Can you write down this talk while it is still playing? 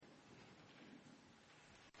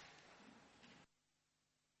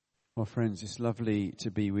Well, friends, it's lovely to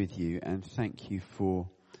be with you, and thank you for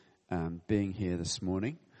being here this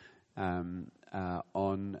morning on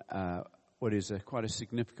what is quite a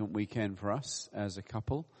significant weekend for us as a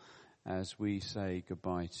couple, as we say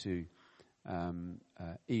goodbye to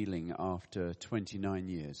Ealing after 29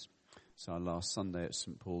 years. It's our last Sunday at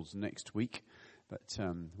St. Paul's next week, but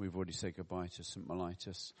we've already said goodbye to St.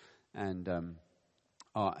 Melluish, and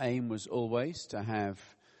our aim was always to have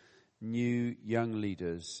new young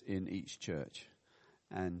leaders in each church,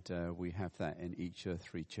 and we have that in each of the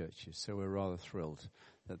three churches, so we're rather thrilled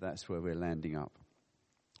that that's where we're landing up.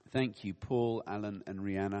 Thank you, Paul, Alan and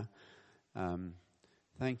Rihanna.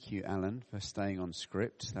 Thank you, Alan, for staying on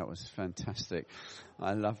script. That was fantastic.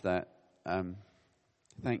 I love that.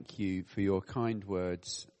 Thank you for your kind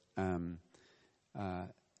words. We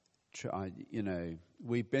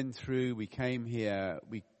came here,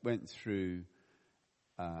 we went through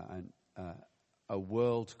a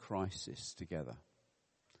world crisis together.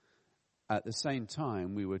 At the same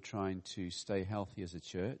time, we were trying to stay healthy as a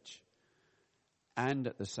church, and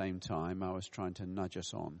at the same time, I was trying to nudge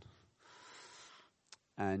us on.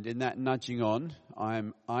 And in that nudging on, I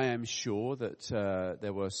am sure that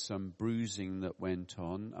there was some bruising that went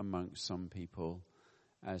on amongst some people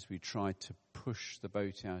as we tried to push the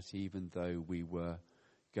boat out, even though we were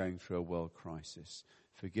going through a world crisis.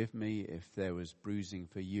 Forgive me if there was bruising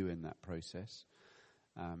for you in that process.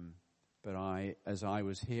 But as I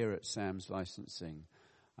was here at Sam's licensing,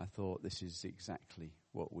 I thought this is exactly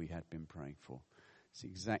what we had been praying for. It's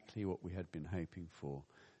exactly what we had been hoping for.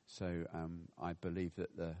 So I believe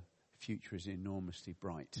that the future is enormously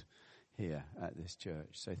bright here at this church.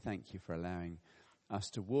 So thank you for allowing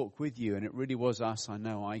us to walk with you. And it really was us. I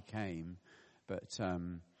know I came, but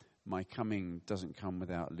my coming doesn't come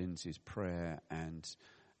without Lindsay's prayer and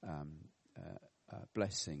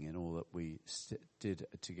blessing in all that we did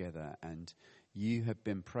together. And you have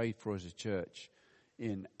been prayed for as a church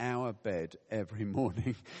in our bed every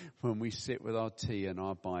morning when we sit with our tea and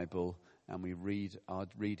our Bible and we read our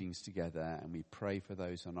readings together and we pray for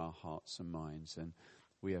those on our hearts and minds. And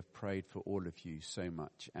we have prayed for all of you so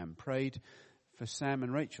much, and prayed for Sam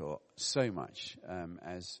and Rachel so much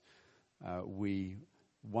as we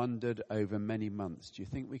wondered over many months. Do you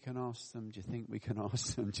think we can ask them? Do you think we can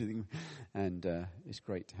ask them? Do you think? And it's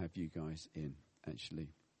great to have you guys in, actually.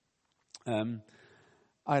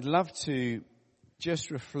 I'd love to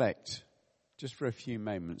just reflect just for a few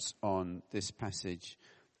moments on this passage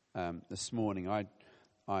this morning.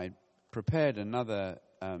 I prepared another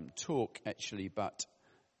talk, actually, but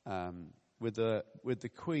with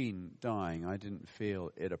the Queen dying, I didn't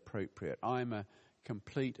feel it appropriate. I'm a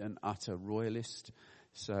complete and utter royalist,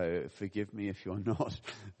 so forgive me if you're not.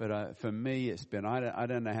 But for me, it's been, I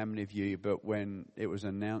don't know how many of you, but when it was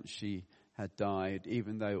announced she had died,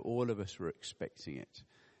 even though all of us were expecting it,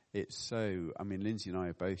 it's so, I mean, Lindsay and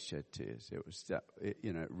I both shed tears. It was, it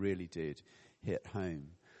really did hit home.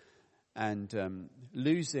 And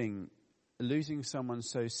losing someone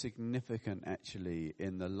so significant, actually,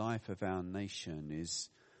 in the life of our nation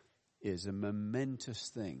is a momentous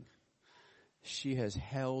thing. She has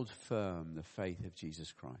held firm the faith of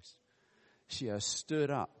Jesus Christ. She has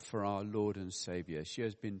stood up for our Lord and Savior. She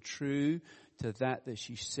has been true to that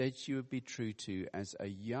she said she would be true to as a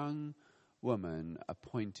young woman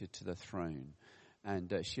appointed to the throne.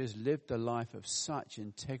 And she has lived a life of such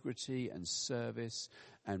integrity and service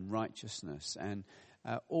and righteousness. And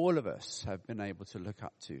all of us have been able to look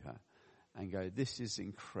up to her and go, this is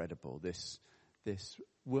incredible. This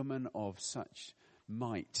woman of such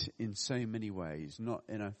might in so many ways, not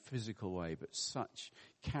in a physical way, but such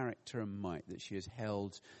character and might that she has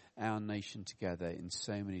held our nation together in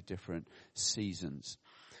so many different seasons.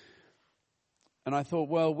 And I thought,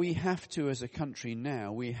 well, we have to, as a country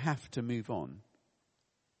now, we have to move on.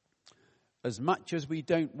 As much as we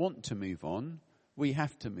don't want to move on, we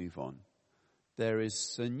have to move on. There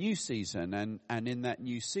is a new season, and in that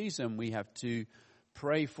new season we have to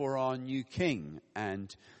pray for our new king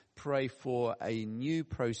and pray for a new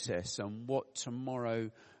process and what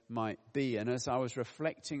tomorrow might be. And as I was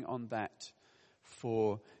reflecting on that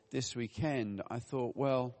for this weekend, I thought,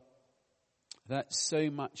 well, that's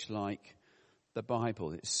so much like the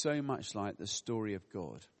Bible. It's so much like the story of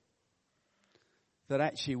God. That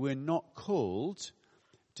actually we're not called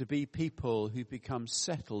to be people who become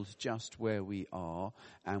settled just where we are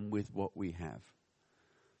and with what we have.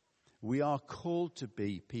 We are called to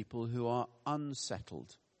be people who are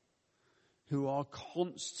unsettled, who are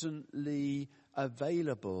constantly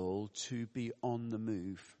available to be on the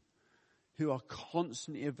move, who are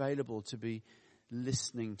constantly available to be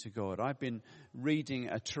listening to God. I've been reading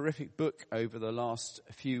a terrific book over the last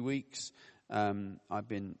few weeks. I've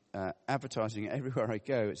been advertising it everywhere I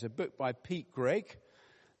go. It's a book by Pete Greig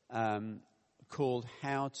called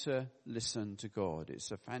How to Listen to God.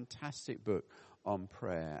 It's a fantastic book on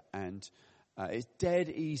prayer, and it's dead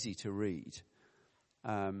easy to read.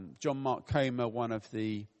 John Mark Comer, one of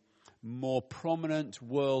the more prominent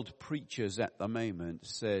world preachers at the moment,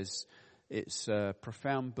 says it's a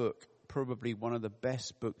profound book, probably one of the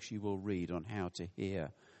best books you will read on how to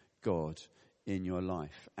hear God in your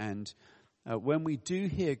life. And when we do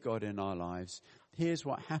hear God in our lives, here's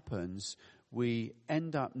what happens. We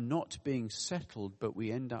end up not being settled, but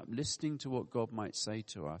we end up listening to what God might say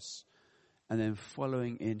to us and then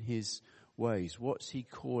following in his ways. What's he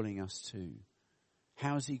calling us to?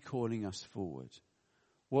 How's he calling us forward?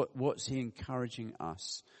 What's he encouraging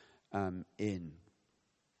us in?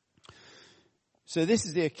 So this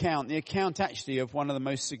is the account actually of one of the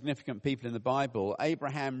most significant people in the Bible.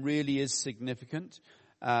 Abraham really is significant.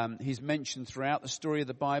 He's mentioned throughout the story of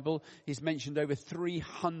the Bible. He's mentioned over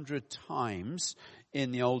 300 times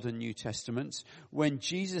in the Old and New Testaments. When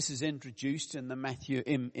Jesus is introduced in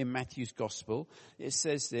Matthew's Gospel, it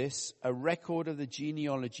says this: a record of the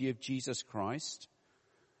genealogy of Jesus Christ,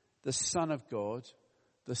 the Son of God,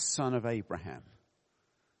 the son of Abraham.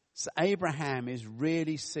 So Abraham is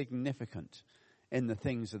really significant in the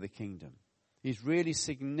things of the kingdom. He's really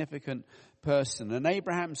significant person. And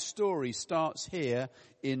Abraham's story starts here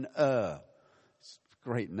in Ur. It's a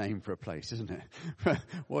great name for a place, isn't it?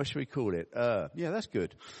 What should we call it? Ur. Yeah, that's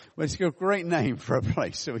good. Well, it's a great name for a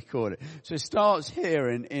place, so we call it. So it starts here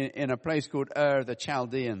in a place called Ur, the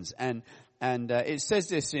Chaldeans. And it says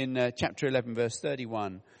this in chapter 11, verse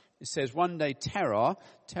 31. It says, one day Terah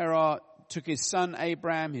took his son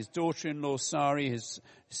Abraham, his daughter-in-law Sarai, his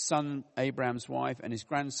son Abraham's wife, and his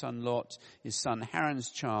grandson Lot, his son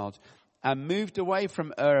Haran's child, and moved away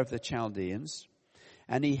from Ur of the Chaldeans,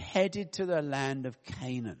 and he headed to the land of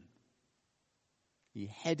Canaan. He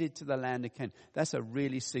headed to the land of Canaan. That's a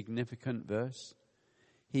really significant verse.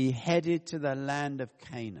 He headed to the land of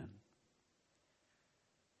Canaan.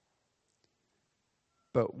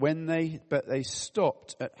 But they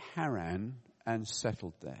stopped at Haran and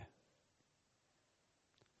settled there.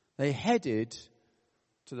 They headed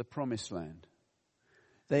to the promised land.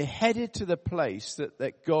 They headed to the place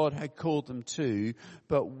that God had called them to,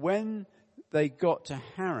 but when they got to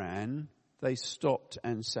Haran, they stopped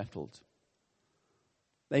and settled.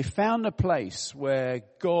 They found a place where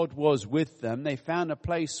God was with them. They found a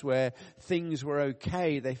place where things were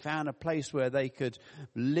okay. They found a place where they could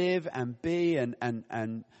live and be and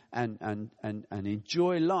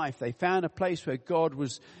enjoy life. They found a place where God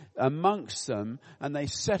was amongst them, and they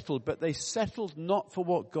settled, but they settled not for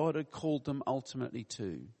what God had called them ultimately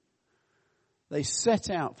to. They set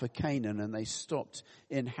out for Canaan and they stopped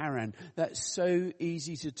in Haran. That's so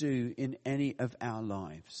easy to do in any of our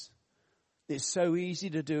lives. It's so easy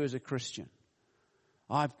to do as a Christian.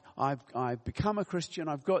 I've become a Christian,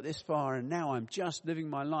 I've got this far, and now I'm just living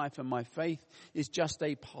my life, and my faith is just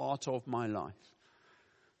a part of my life.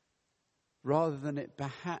 Rather than it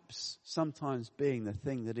perhaps sometimes being the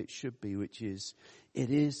thing that it should be, which is, it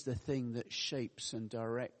is the thing that shapes and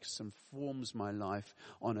directs and forms my life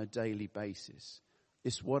on a daily basis.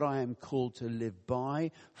 It's what I am called to live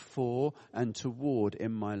by, for, and toward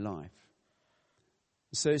in my life.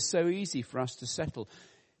 So it's so easy for us to settle.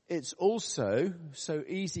 It's also so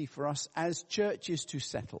easy for us as churches to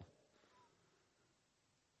settle.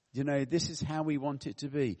 You know, this is how we want it to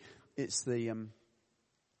be. It's the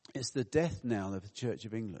death knell of the Church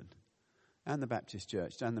of England and the Baptist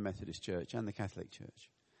Church and the Methodist Church and the Catholic Church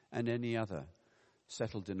and any other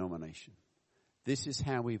settled denomination. This is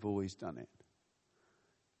how we've always done it.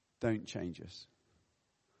 Don't change us.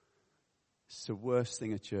 It's the worst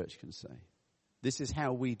thing a church can say. This is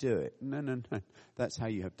how we do it. No. That's how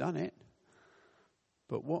you have done it.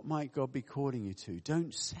 But what might God be calling you to?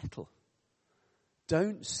 Don't settle.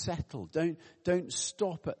 Don't settle. Don't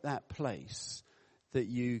stop at that place that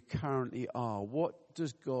you currently are. What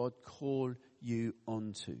does God call you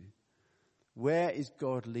onto? Where is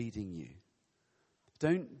God leading you?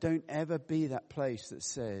 Don't ever be that place that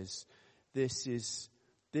says, this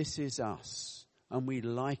is us. And we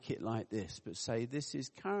like it like this, but say this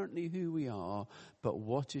is currently who we are, but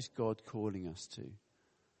what is God calling us to?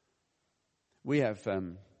 We have,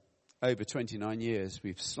 over 29 years,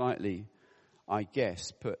 we've slightly, I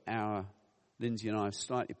guess, Lindsay and I have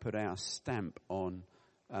slightly put our stamp on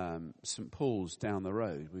St. Paul's down the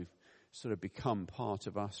road. We've sort of become part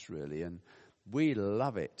of us, really, and we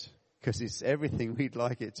love it because it's everything we'd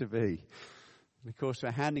like it to be. And of course,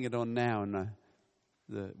 we're handing it on now, and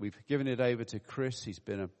We've given it over to Chris. He's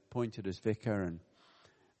been appointed as vicar,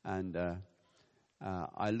 and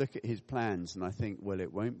I look at his plans and I think, well,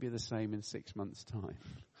 it won't be the same in 6 months' time.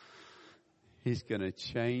 He's going to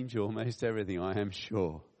change almost everything, I am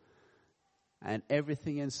sure. And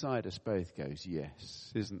everything inside us both goes,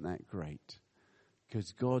 yes, isn't that great?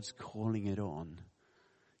 Because God's calling it on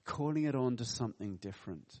to something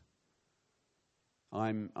different.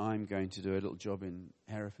 I'm going to do a little job in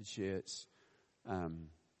Herefordshire. It's been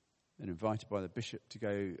invited by the bishop to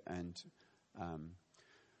go and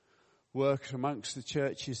work amongst the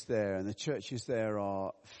churches there, and the churches there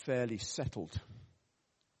are fairly settled.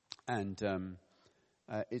 And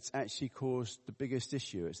it's actually caused the biggest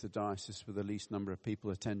issue. It's the diocese with the least number of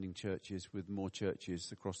people attending churches, with more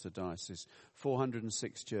churches across the diocese.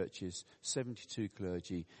 406 churches, 72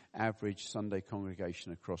 clergy, average Sunday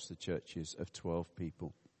congregation across the churches of 12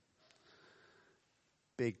 people.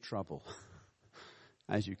 Big trouble,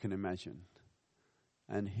 as you can imagine.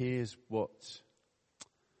 And here's what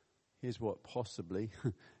possibly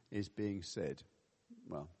is being said.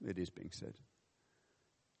 Well, it is being said.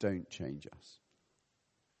 Don't change us.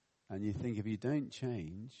 And you think, if you don't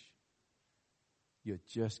change, you're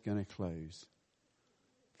just going to close.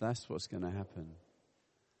 That's what's going to happen.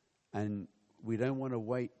 And we don't want to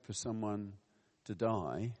wait for someone to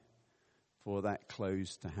die for that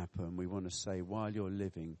close to happen. We want to say, while you're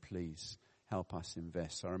living, please help us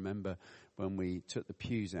invest. I remember when we took the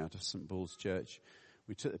pews out of St. Paul's Church,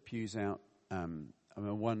 we took the pews out.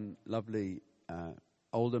 One lovely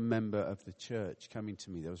older member of the church coming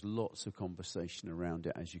to me. There was lots of conversation around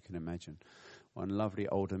it, as you can imagine. One lovely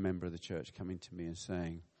older member of the church coming to me and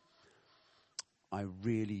saying, I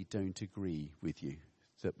really don't agree with you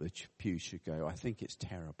that the pew should go. I think it's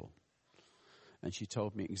terrible. And she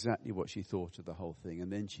told me exactly what she thought of the whole thing.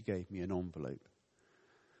 And then she gave me an envelope.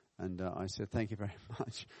 And I said, thank you very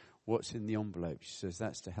much. What's in the envelope? She says,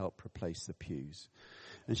 that's to help replace the pews.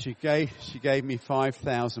 And she gave me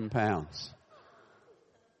 £5,000.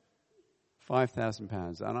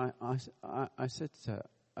 £5,000. And I said to her,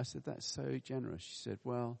 that's so generous. She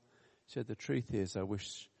said, the truth is, I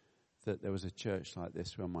wish that there was a church like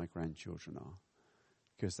this where my grandchildren are,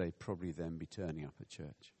 because they'd probably then be turning up at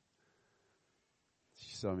church.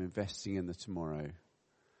 So I'm investing in the tomorrow,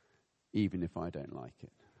 even if I don't like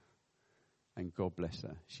it. And God bless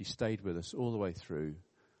her. She stayed with us all the way through.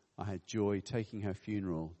 I had joy taking her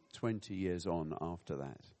funeral 20 years on after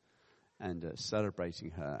that, and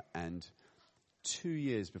celebrating her. And 2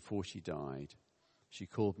 years before she died, she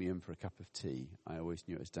called me in for a cup of tea. I always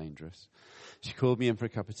knew it was dangerous. She called me in for a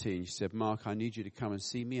cup of tea and she said, Mark, I need you to come and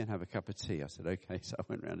see me and have a cup of tea. I said, okay. So I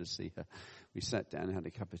went round to see her. We sat down and had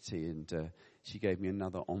a cup of tea, and she gave me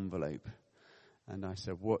another envelope. And I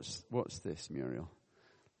said, what's this, Muriel?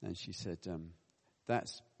 And she said,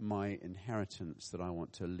 that's my inheritance that I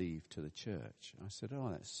want to leave to the church. I said, oh,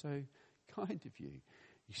 that's so kind of you.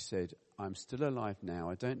 She said, I'm still alive now.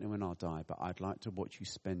 I don't know when I'll die, but I'd like to watch you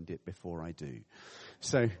spend it before I do.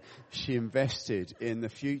 So she invested in the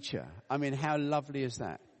future. I mean, how lovely is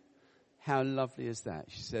that? How lovely is that?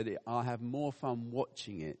 She said, I'll have more fun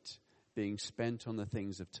watching it being spent on the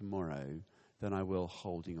things of tomorrow than I will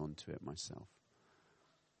holding on to it myself.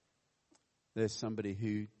 There's somebody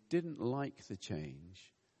who didn't like the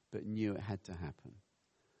change, but knew it had to happen.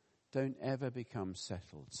 Don't ever become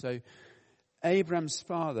settled. So Abraham's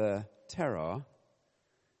father, Terah,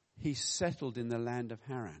 he settled in the land of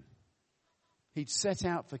Haran. He'd set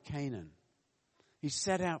out for Canaan. He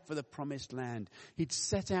set out for the promised land. He'd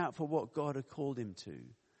set out for what God had called him to.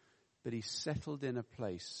 But he settled in a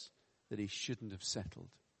place that he shouldn't have settled.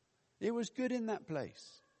 It was good in that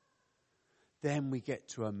place. Then we get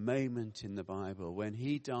to a moment in the Bible when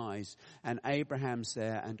he dies and Abraham's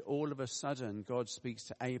there, and all of a sudden God speaks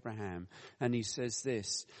to Abraham and he says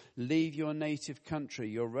this, leave your native country,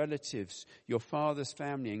 your relatives, your father's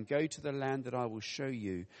family, and go to the land that I will show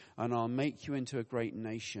you, and I'll make you into a great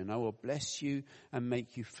nation. I will bless you and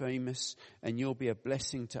make you famous, and you'll be a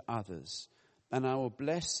blessing to others. And I will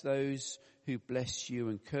bless those who bless you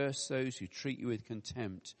and curse those who treat you with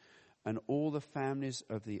contempt, and all the families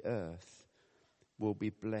of the earth will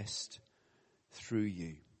be blessed through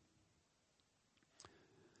you.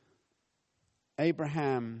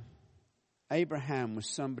 Abraham was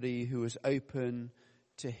somebody who was open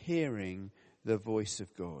to hearing the voice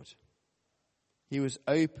of God. He was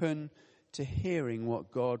open to hearing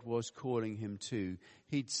what God was calling him to.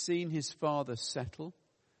 He'd seen his father settle.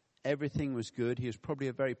 Everything was good. He was probably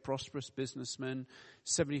a very prosperous businessman,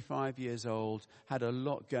 75 years old, had a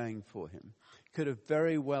lot going for him. Could have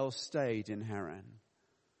very well stayed in Haran.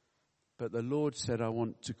 But the Lord said, I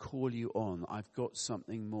want to call you on. I've got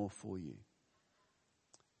something more for you.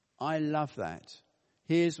 I love that.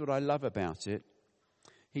 Here's what I love about it.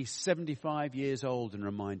 He's 75 years old and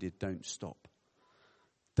reminded, don't stop.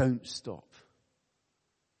 Don't stop.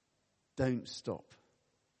 Don't stop.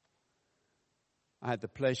 I had the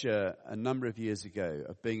pleasure a number of years ago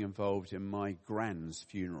of being involved in my grand's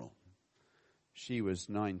funeral. She was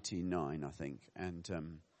 99, I think,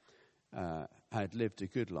 and had lived a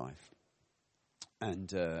good life.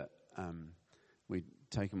 And we'd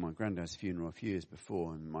taken my granddad's funeral a few years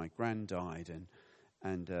before, and my gran died.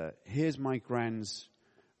 And here's my gran's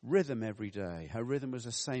rhythm every day. Her rhythm was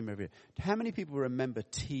the same every day. How many people remember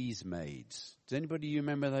teas maids? Does anybody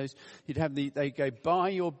remember those? They'd go by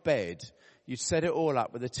your bed. You'd set it all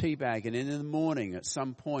up with a tea bag, and in the morning at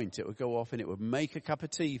some point it would go off and it would make a cup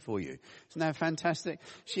of tea for you. Isn't that fantastic?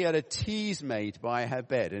 She had a teas maid by her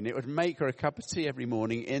bed, and it would make her a cup of tea every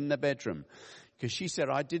morning in the bedroom. Because she said,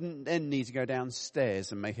 I didn't then need to go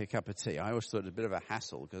downstairs and make a cup of tea. I always thought it was a bit of a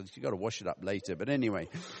hassle because you've got to wash it up later. But anyway,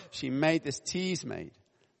 she made this teas maid.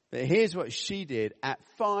 But here's what she did at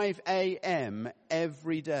 5 a.m.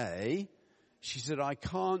 every day. She said, I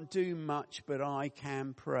can't do much, but I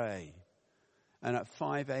can pray. And at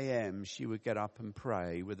 5 a.m. she would get up and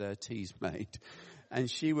pray with her teas maid. And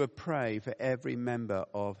she would pray for every member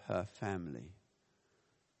of her family.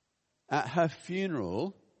 At her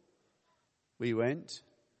funeral, we went.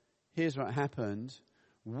 Here's what happened.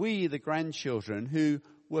 We, the grandchildren, who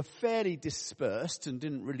were fairly dispersed and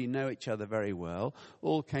didn't really know each other very well,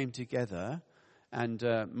 all came together. And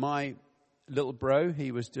my little bro,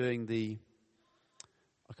 he was doing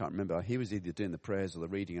I can't remember. He was either doing the prayers or the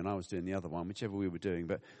reading, and I was doing the other one, whichever we were doing.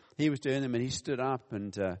 But he was doing them, and he stood up.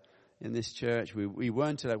 And in this church, we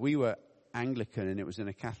were Anglican, and it was in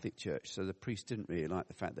a Catholic church, so the priest didn't really like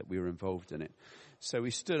the fact that we were involved in it. So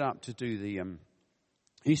he stood up to do the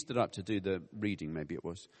reading, maybe it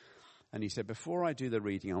was. And he said, before I do the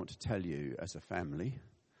reading, I want to tell you as a family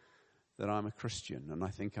that I'm a Christian, and I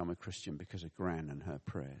think I'm a Christian because of Gran and her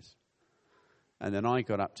prayers. And then I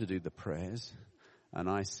got up to do the prayers. And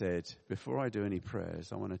I said, before I do any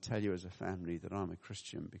prayers, I want to tell you as a family that I'm a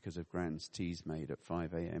Christian because of Gran's teas made at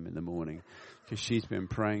 5 a.m. in the morning, because she's been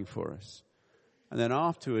praying for us. And then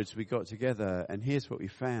afterwards we got together, and here's what we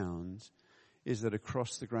found, is that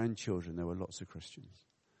across the grandchildren there were lots of Christians.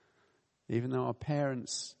 Even though our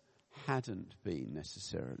parents hadn't been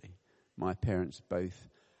necessarily. My parents both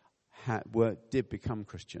did become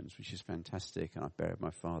Christians, which is fantastic, and I buried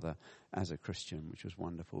my father as a Christian, which was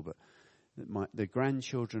wonderful. But the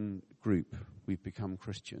grandchildren group, we've become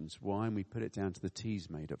Christians. Why? And we put it down to the teas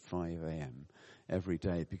made at 5 a.m. every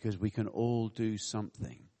day, because we can all do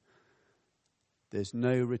something. There's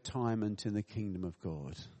no retirement in the kingdom of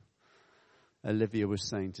God. Olivia was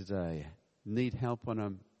saying today, need help on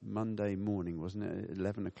a Monday morning, wasn't it?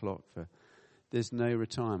 11 o'clock. There's no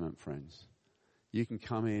retirement, friends. You can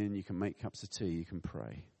come in, you can make cups of tea, you can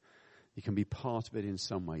pray. You can be part of it in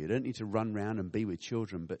some way. You don't need to run around and be with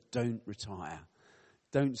children, but don't retire.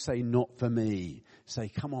 Don't say, not for me. Say,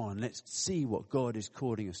 come on, let's see what God is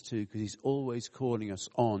calling us to, because he's always calling us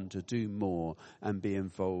on to do more and be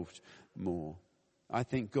involved more. I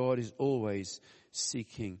think God is always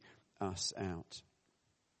seeking us out.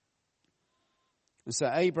 And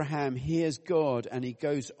so Abraham hears God and he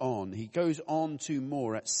goes on. He goes on to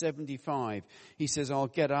more. At 75, he says, I'll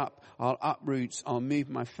get up, I'll uproot, I'll move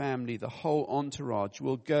my family. The whole entourage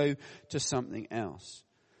will go to something else.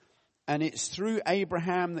 And it's through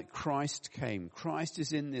Abraham that Christ came. Christ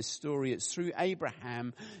is in this story. It's through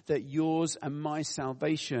Abraham that yours and my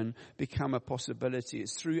salvation become a possibility.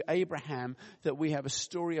 It's through Abraham that we have a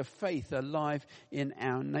story of faith alive in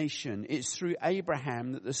our nation. It's through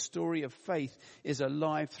Abraham that the story of faith is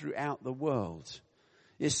alive throughout the world.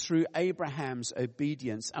 It's through Abraham's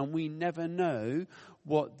obedience, and we never know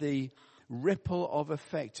what the ripple of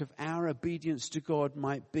effect of our obedience to God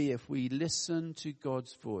might be if we listen to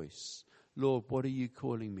God's voice. Lord, what are you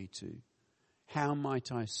calling me to? How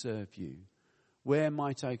might I serve you? Where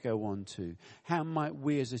might I go on to? How might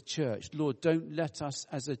we as a church, Lord, don't let us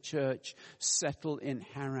as a church settle in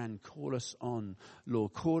Haran. Call us on,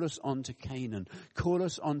 Lord. Call us on to Canaan. Call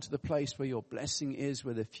us on to the place where your blessing is,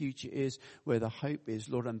 where the future is, where the hope is,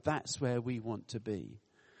 Lord. And that's where we want to be.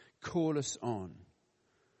 Call us on.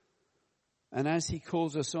 And as he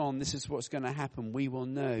calls us on, this is what's going to happen. We will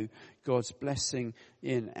know God's blessing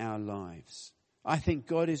in our lives. I think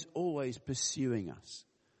God is always pursuing us.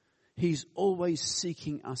 He's always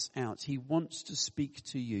seeking us out. He wants to speak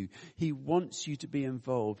to you. He wants you to be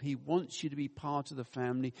involved. He wants you to be part of the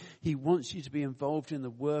family. He wants you to be involved in the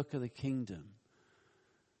work of the kingdom.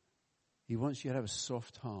 He wants you to have a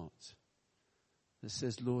soft heart that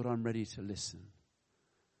says, Lord, I'm ready to listen.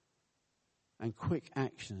 And quick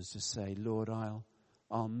actions to say, Lord, I'll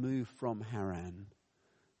move from Haran,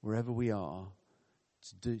 wherever we are,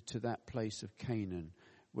 to that place of Canaan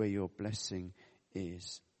where your blessing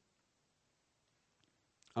is.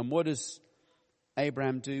 And what does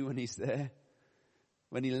Abraham do when he's there?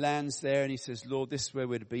 When he lands there and he says, Lord, this is where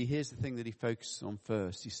we're to be. Here's the thing that he focuses on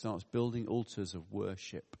first. He starts building altars of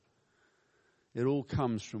worship. It all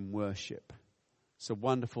comes from worship. It's a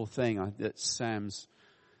wonderful thing that Sam's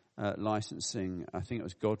licensing, I think it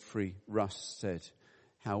was Godfrey Russ, said,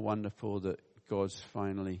 how wonderful that God's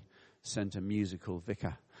finally sent a musical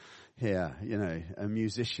vicar here, a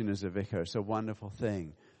musician as a vicar. It's a wonderful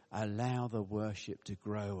thing. Allow the worship to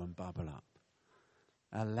grow and bubble up.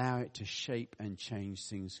 Allow it to shape and change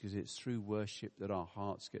things, because it's through worship that our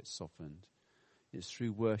hearts get softened. It's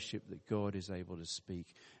through worship that God is able to speak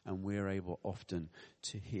and we're able often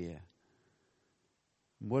to hear.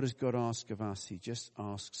 What does God ask of us? He just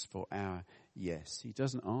asks for our yes. He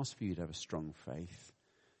doesn't ask for you to have a strong faith.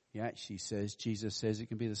 He actually says, Jesus says it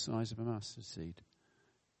can be the size of a mustard seed.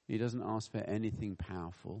 He doesn't ask for anything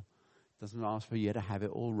powerful. Doesn't ask for you to have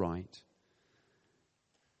it all right.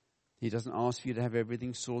 He doesn't ask for you to have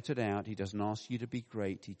everything sorted out. He doesn't ask you to be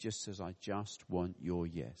great. He just says, I just want your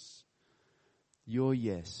yes. Your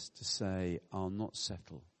yes to say, I'll not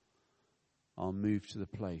settle. I'll move to the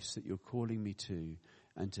place that you're calling me to,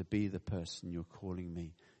 and to be the person you're calling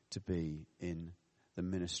me to be in the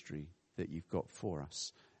ministry that you've got for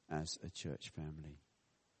us as a church family.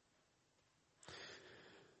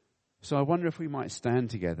 So I wonder if we might stand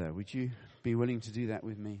together. Would you be willing to do that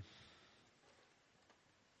with me?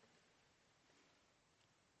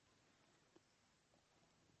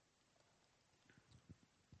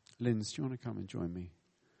 Linz, do you want to come and join me?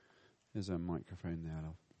 There's a microphone there,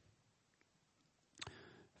 love.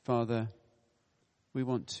 Father, we'd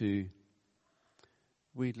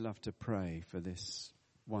love to pray for this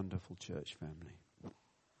wonderful church family.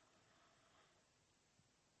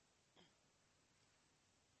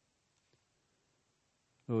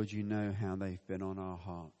 Lord, you know how they've been on our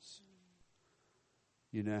hearts.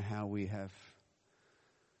 You know how we have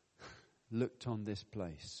looked on this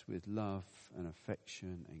place with love and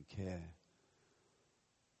affection and care.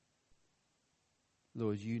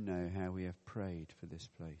 Lord, you know how we have prayed for this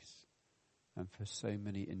place and for so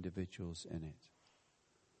many individuals in it.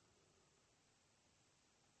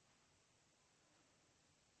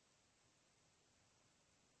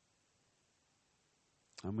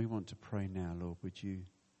 And we want to pray now, Lord, would you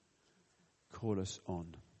call us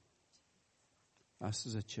on? Us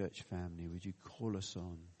as a church family, would you call us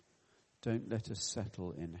on? Don't let us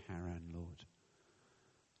settle in Haran, Lord.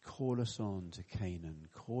 Call us on to Canaan.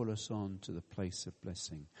 Call us on to the place of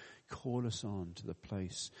blessing. Call us on to the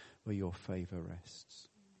place where your favor rests.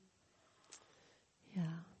 Yeah.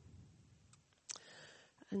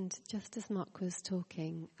 And just as Mark was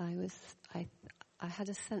talking, I had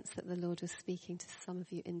a sense that the Lord was speaking to some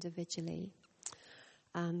of you individually,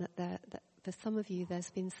 and that for some of you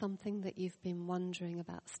there's been something that you've been wondering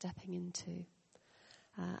about stepping into.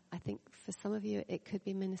 I think for some of you it could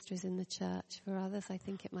be ministries in the church. For others I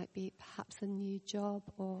think it might be perhaps a new job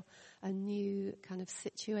or a new kind of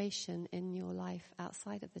situation in your life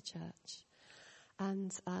outside of the church.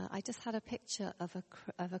 And I just had a picture of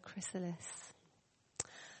a chrysalis.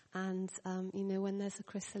 And when there's a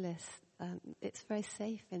chrysalis, it's very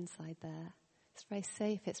safe inside there. It's very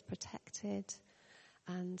safe, it's protected.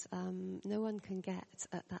 And no one can get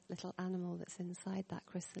at that little animal that's inside that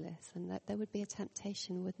chrysalis. And there would be a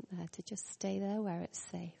temptation, wouldn't there, to just stay there where it's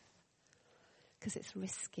safe. Because it's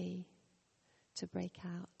risky to break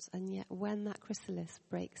out. And yet when that chrysalis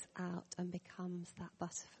breaks out and becomes that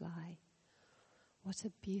butterfly, what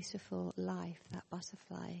a beautiful life that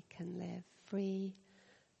butterfly can live. Free,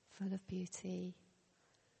 full of beauty,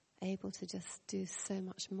 able to just do so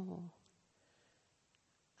much more.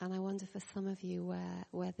 And I wonder for some of you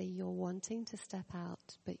whether you're wanting to step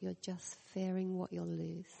out, but you're just fearing what you'll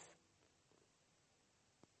lose.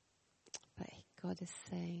 But God is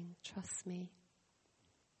saying, trust me,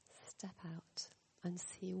 step out and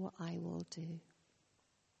see what I will do.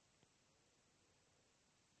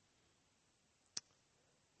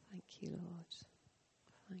 Thank you, Lord.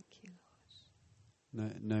 Thank you,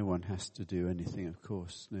 Lord. No one has to do anything, of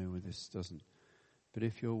course. No, this doesn't. But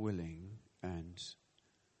if you're willing and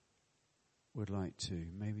would like to,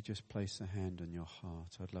 maybe just place a hand on your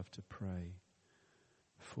heart. I'd love to pray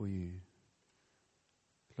for you.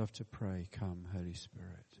 I'd love to pray, come, Holy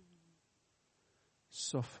Spirit.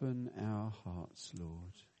 Soften our hearts,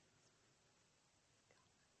 Lord.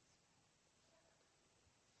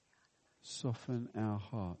 Soften our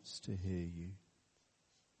hearts to hear you.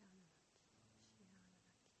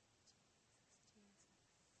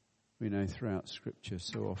 We know throughout Scripture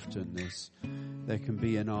so often there can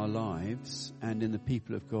be in our lives and in the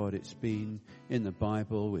people of God. It's been in the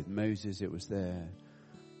Bible with Moses. It was there.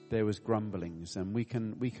 There was grumblings, and we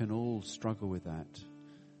can all struggle with that.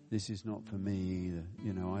 This is not for me either.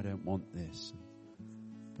 I don't want this.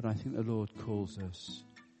 But I think the Lord calls us.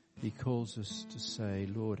 He calls us to say,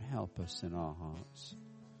 Lord, help us in our hearts,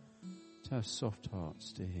 to have soft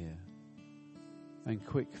hearts to hear and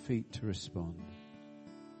quick feet to respond.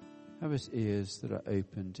 Have us ears that are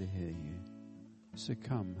open to hear you. So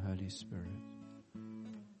come, Holy Spirit.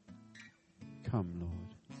 Come,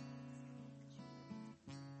 Lord.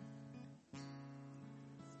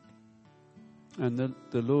 And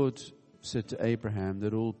the Lord said to Abraham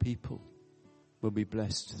that all people will be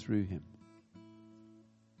blessed through him.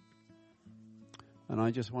 And I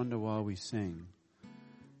just wonder while we sing,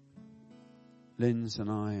 Linz and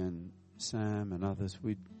I and Sam and others,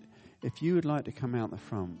 if you would like to come out the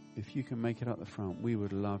front, if you can make it up the front, we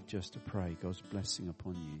would love just to pray God's blessing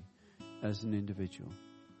upon you as an individual.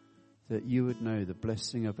 That you would know the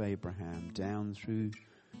blessing of Abraham down through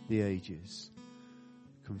the ages,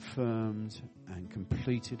 confirmed and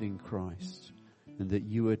completed in Christ, and that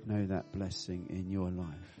you would know that blessing in your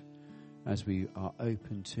life as we are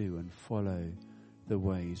open to and follow the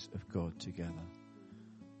ways of God together.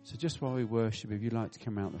 So just while we worship, if you'd like to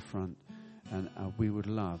come out the front, and we would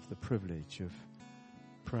love the privilege of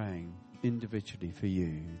praying individually for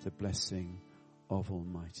you, the blessing of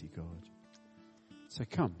Almighty God. So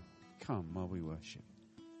come while we worship.